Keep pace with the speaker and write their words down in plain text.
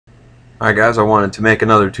Alright guys, I wanted to make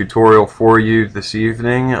another tutorial for you this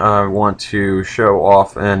evening. I want to show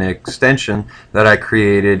off an extension that I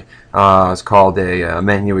created. It's called a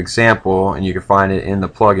menu example, and you can find it in the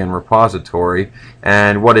plugin repository.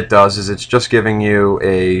 And what it does is it's just giving you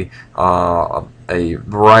a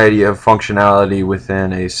variety of functionality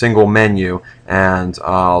within a single menu, and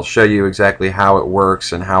I'll show you exactly how it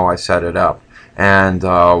works and how I set it up. And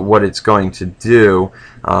what it's going to do,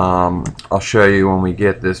 I'll show you when we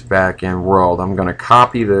get this back in world. I'm going to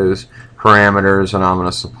copy those parameters and I'm going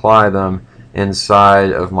to supply them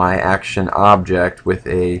inside of my action object with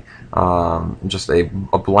a just a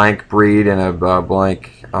blank breed and a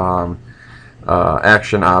blank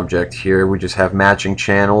action object here. We just have matching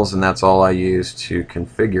channels, and that's all I use to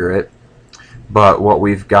configure it. But what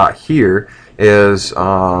we've got here is,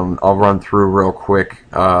 I'll run through real quick.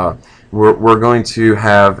 We're going to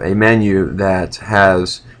have a menu that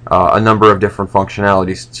has a number of different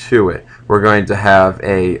functionalities to it. We're going to have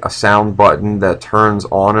a sound button that turns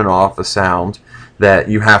on and off a sound that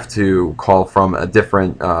you have to call from a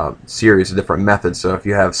different series of different methods. So if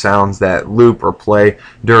you have sounds that loop or play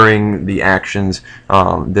during the actions,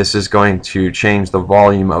 this is going to change the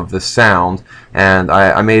volume of the sound. And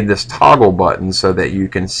I made this toggle button so that you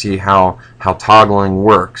can see how toggling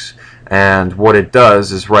works. And what it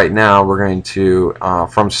does is, right now we're going to,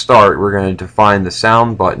 from start, we're going to define the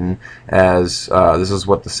sound button as, this is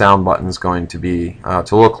what the sound button is going to be,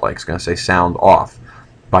 to look like. It's going to say sound off.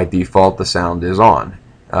 By default, the sound is on.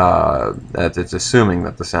 It's assuming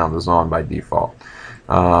that the sound is on by default.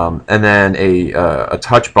 And then a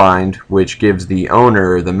touch bind, which gives the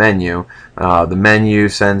owner the menu. The menu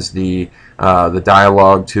sends the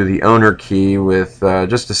dialog to the owner key with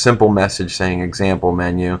just a simple message saying example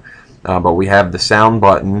menu. But we have the sound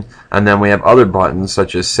button, and then we have other buttons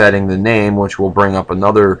such as setting the name, which will bring up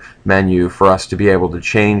another menu for us to be able to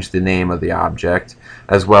change the name of the object,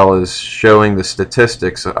 as well as showing the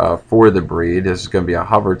statistics for the breed. This is going to be a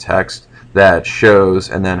hover text that shows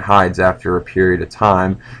and then hides after a period of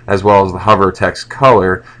time, as well as the hover text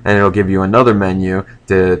color, and it'll give you another menu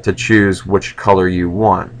to choose which color you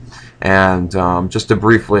want. And just to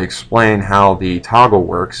briefly explain how the toggle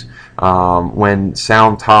works, when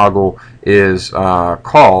sound toggle is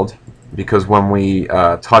called, because when we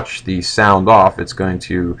touch the sound off, it's going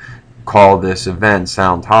to call this event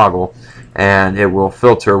sound toggle, and it will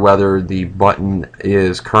filter whether the button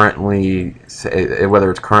is currently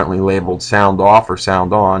labeled sound off or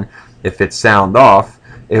sound on. If it's sound off,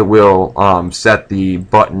 it will set the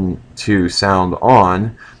button to sound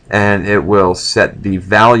on, and it will set the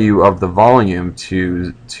value of the volume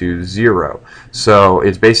to 0. So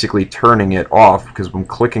it's basically turning it off, because I'm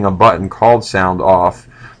clicking a button called sound off,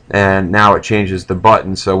 and now it changes the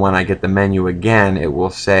button, so when I get the menu again, it will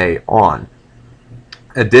say on.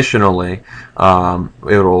 Additionally, it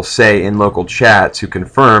will say in local chat to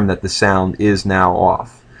confirm that the sound is now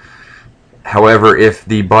off. However, if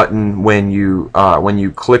the button, when you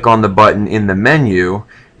click on the button in the menu,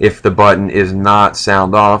 if the button is not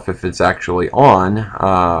sound off, if it's actually on,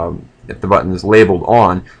 if the button is labeled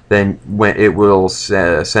on, then when it will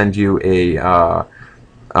send you a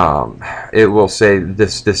it will say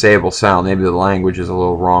this disable sound. Maybe the language is a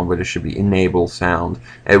little wrong, but it should be enable sound.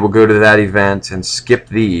 It will go to that event and skip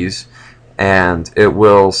these, and it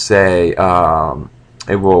will say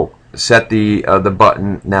it will set the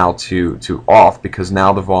button now to off, because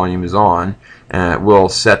now the volume is on, and it will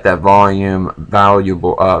set that volume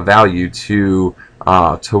value to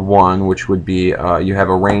 1, which would be you have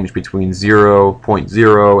a range between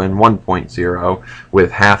 0.0 and 1.0, with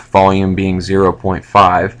half volume being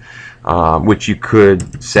 0.5, which you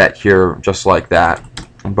could set here just like that,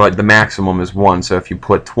 but the maximum is 1. So if you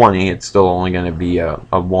put 20, it's still only going to be a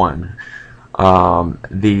 1.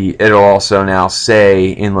 It'll also now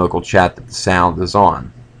say in local chat that the sound is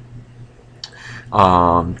on.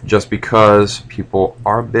 Just because people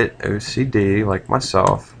are a bit OCD like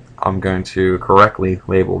myself, I'm going to correctly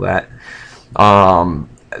label that.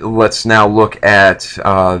 Let's now look at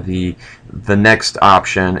the next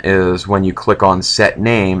option. Is when you click on set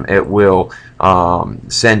name, it will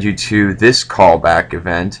send you to this callback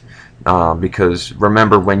event. Because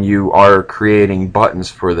remember, when you are creating buttons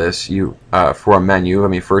for this, for a menu, I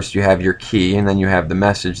mean, first you have your key, and then you have the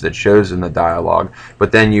message that shows in the dialog,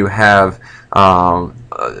 but then you have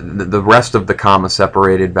the rest of the comma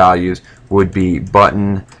separated values would be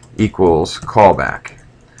button equals callback.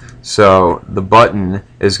 So the button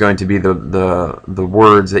is going to be the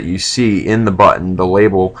words that you see in the button, the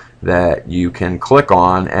label that you can click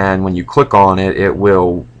on, and when you click on it, it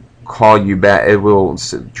will call you back. It will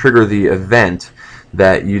trigger the event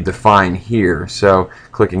that you define here. So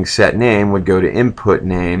clicking set name would go to input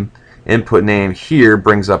name. Input name here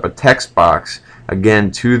brings up a text box,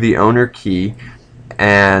 again to the owner key,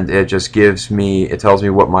 and it just gives me, it tells me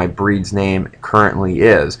what my breed's name currently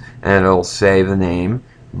is, and it'll say the name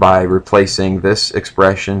by replacing this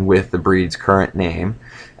expression with the breed's current name.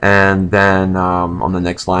 And then on the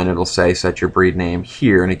next line it'll say set your breed name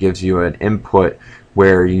here, and it gives you an input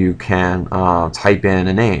where you can type in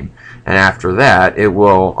a name. And after that, it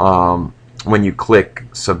will, when you click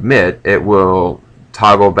submit, it will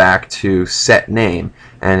toggle back to set name,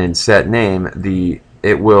 and in set name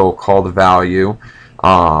it will call the value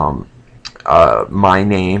my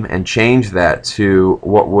name and change that to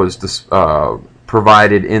what was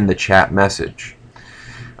provided in the chat message.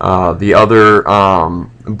 The other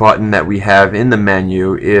button that we have in the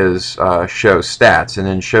menu is show stats, and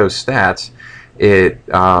in show stats it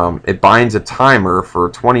binds a timer for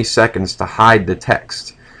 20 seconds to hide the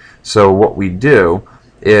text. So what we do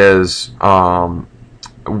is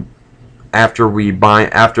after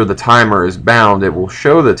the timer is bound, it will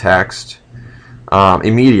show the text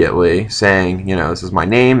immediately, saying, you know, this is my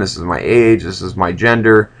name, this is my age, this is my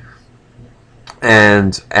gender.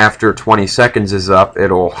 And after 20 seconds is up,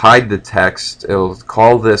 it'll hide the text. It'll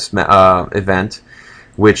call this event,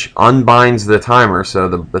 which unbinds the timer so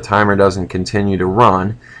the timer doesn't continue to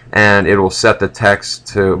run, and it will set the text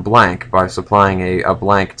to blank by supplying a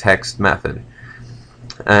blank text method.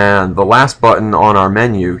 And the last button on our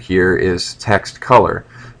menu here is text color,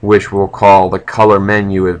 which we'll call the color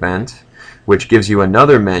menu event, which gives you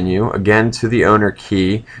another menu, again to the owner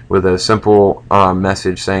key, with a simple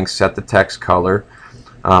message saying set the text color.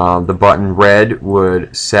 The button red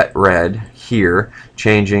would set red here,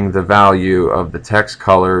 changing the value of the text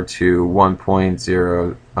color to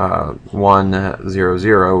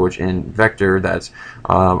 1.0100, which in vector that's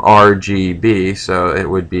RGB, so it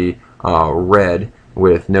would be red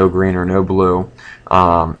with no green or no blue.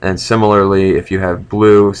 And similarly, if you have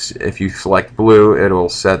blue, if you select blue, it'll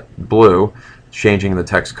set blue, changing the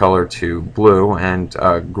text color to blue, and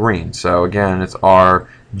green. So again, it's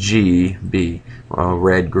RGB,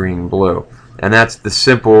 red, green, blue. And that's the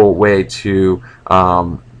simple way to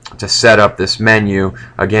set up this menu.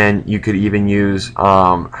 Again, you could even use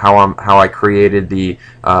how I created the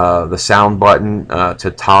sound button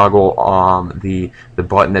to toggle the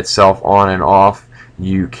button itself on and off.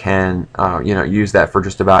 You can use that for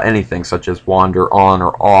just about anything, such as wander on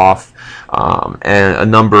or off, and a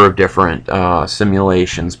number of different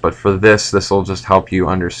simulations. But for this will just help you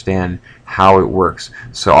understand how it works.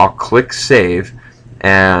 So I'll click save,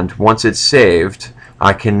 and once it's saved,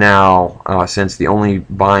 I can now, since the only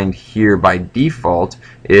bind here by default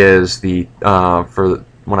is the for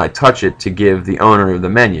when I touch it, to give the owner of the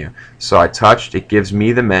menu. So I touched, it gives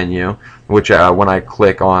me the menu, which when I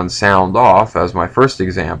click on sound off as my first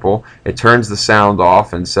example, it turns the sound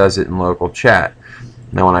off and says it in local chat.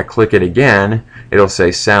 Now when I click it again, it'll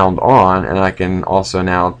say sound on, and I can also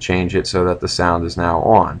now change it so that the sound is now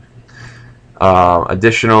on.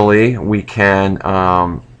 Additionally, we can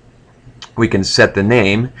set the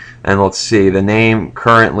name, and let's see, the name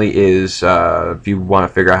currently is, if you want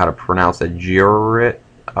to figure out how to pronounce that, Jirit,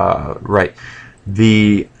 right.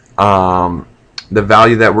 The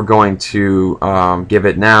value that we're going to give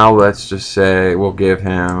it now, let's just say we'll give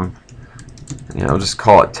him, just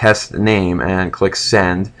call it test name, and click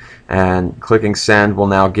send. And clicking send will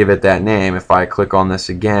now give it that name. If I click on this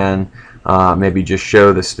again, maybe just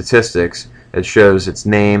show the statistics, it shows its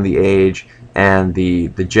name, the age, and the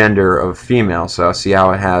gender of female. So see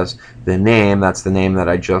how it has the name, that's the name that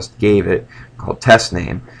I just gave it, called test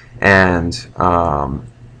name. And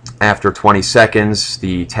after 20 seconds,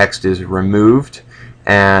 the text is removed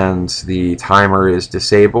and the timer is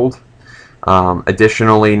disabled.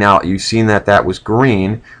 Additionally, now you've seen that was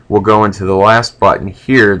green, we'll go into the last button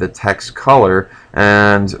here, the text color,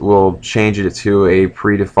 and we'll change it to a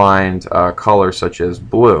predefined color such as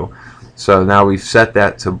blue. So now we've set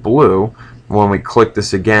that to blue. When we click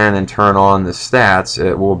this again and turn on the stats,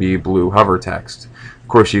 it will be blue hover text. Of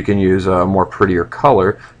course, you can use a more prettier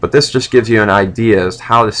color, but this just gives you an idea as to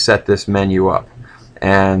how to set this menu up,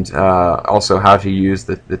 and also how to use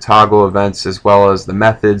the toggle events, as well as the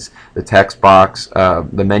methods, the text box,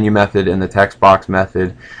 the menu method and the text box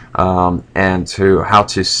method, and how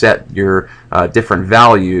to set your different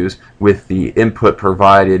values with the input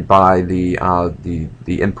provided by the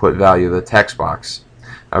input value of the text box.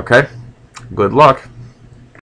 Okay, good luck.